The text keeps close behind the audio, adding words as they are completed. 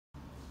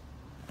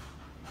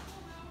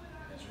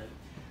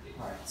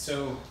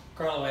So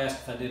Carlo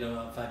asked if I do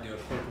a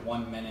quick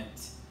 1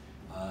 minute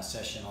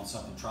session on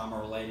something trauma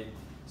related.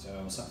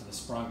 So something that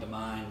sprung to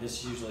mind.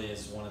 This usually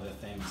is one of the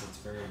things that's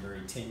very, very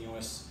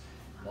tenuous.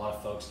 A lot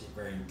of folks get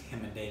very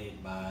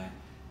intimidated by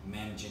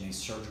managing a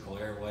surgical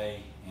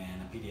airway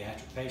and a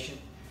pediatric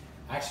patient.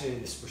 Actually,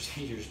 this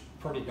procedure is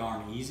pretty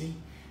darn easy.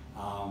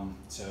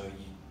 So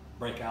you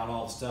break out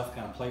all the stuff,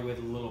 kind of play with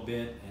it a little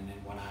bit, and then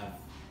when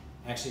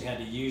I've actually had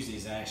to use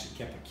these, I actually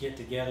kept a kit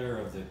together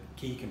of the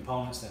key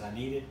components that I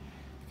needed,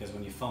 because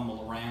when you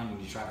fumble around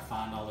and you try to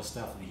find all this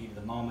stuff in the heat of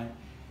the moment,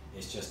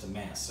 it's just a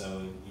mess.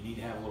 So you need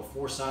to have a little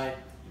foresight.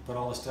 You put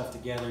all this stuff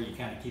together, you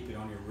kind of keep it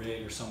on your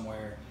rig or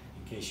somewhere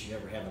in case you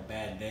ever have a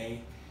bad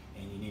day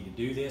and you need to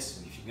do this.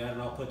 And if you've got it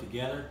all put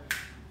together,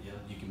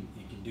 you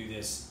can do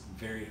this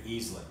very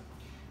easily.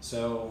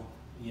 So,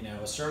 you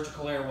know, a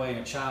surgical airway in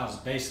a child is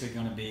basically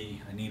going to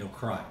be a needle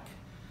cric.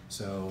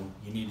 So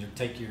you need to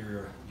take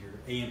your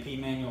A&P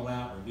manual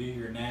out, review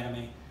your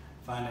anatomy,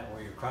 find out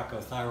where your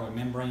cricothyroid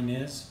membrane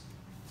is.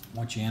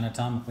 Once you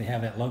anatomically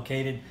have that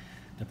located,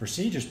 the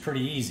procedure is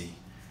pretty easy.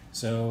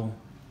 So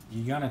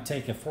you're going to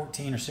take a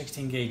 14 or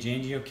 16 gauge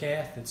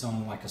angiocath that's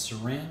on like a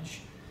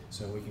syringe,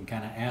 so we can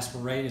kind of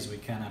aspirate as we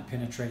kind of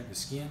penetrate the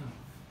skin.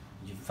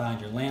 You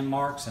find your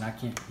landmarks, and I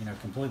can't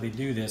completely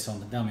do this on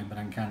the dummy, but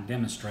I can kind of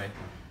demonstrate.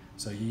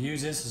 So you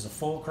use this as a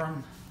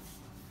fulcrum,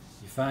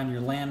 you find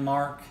your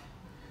landmark,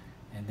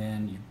 and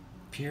then you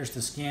pierce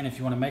the skin. If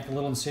you want to make a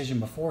little incision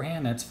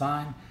beforehand, that's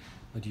fine,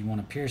 but you want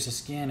to pierce the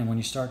skin, and when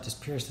you start to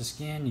pierce the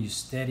skin, you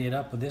steady it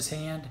up with this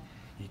hand.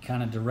 You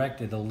kind of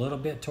direct it a little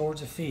bit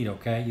towards the feet,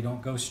 okay? You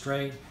don't go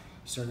straight, you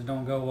certainly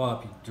don't go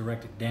up. You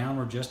direct it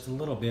downward just a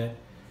little bit,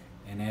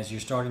 and as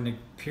you're starting to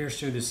pierce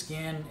through the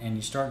skin and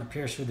you're starting to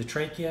pierce through the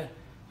trachea,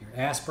 you're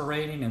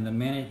aspirating, and the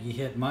minute you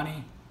hit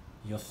money,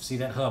 you'll see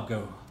that hub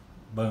go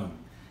boom.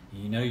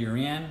 You know you're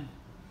in,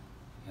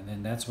 and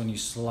then that's when you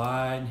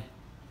slide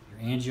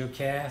your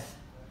angiocath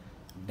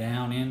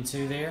down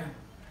into there.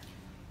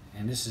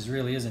 And this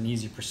really is an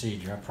easy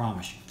procedure, I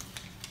promise you.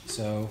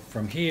 So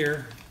from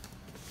here,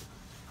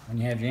 when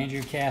you have your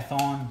angiocath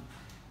on,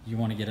 you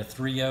want to get a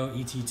 3.0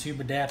 ET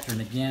tube adapter,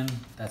 and again,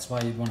 that's why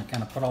you want to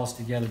kind of put all this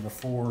together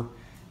before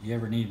you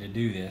ever need to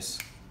do this.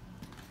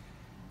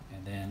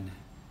 And then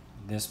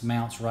this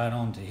mounts right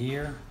onto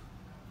here.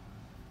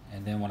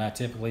 And then what I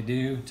typically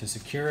do to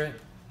secure it,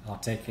 I'll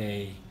take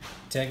a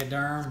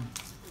tegaderm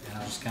and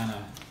I'll just kind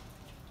of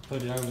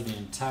put it over the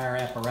entire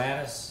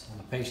apparatus on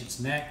the patient's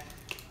neck.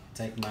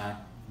 Take my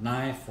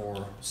knife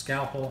or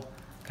scalpel,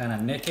 kind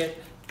of nick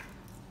it,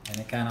 and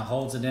it kind of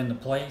holds it into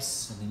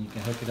place, and then you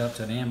can hook it up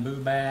to an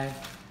ambu bag,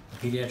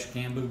 a pediatric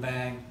ambu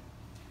bag,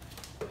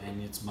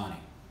 and it's money.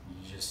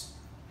 You just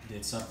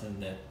did something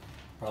that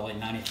probably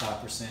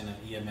 95%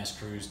 of EMS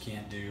crews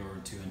can't do or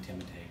are too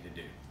intimidated to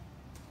do.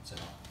 So,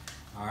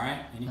 all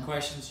right, any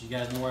questions? You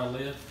guys know where I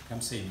live? Come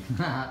see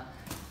me.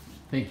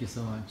 Thank you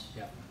so much.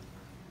 Yep.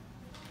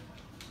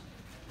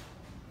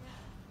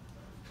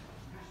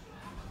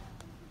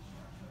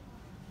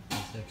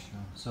 Extra.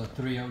 So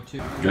 302.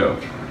 Go.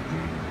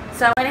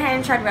 So I went ahead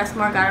and tried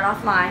Restmore, got it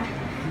offline,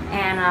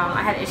 and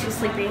I had issues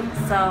sleeping.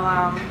 So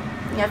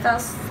I fell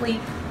asleep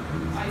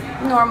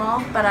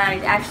normal, but I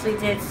actually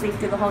did sleep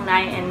through the whole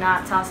night and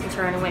not toss and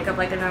turn and wake up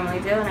like I normally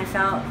do, and I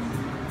felt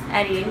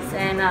at ease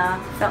and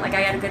felt like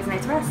I got a good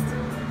night's rest.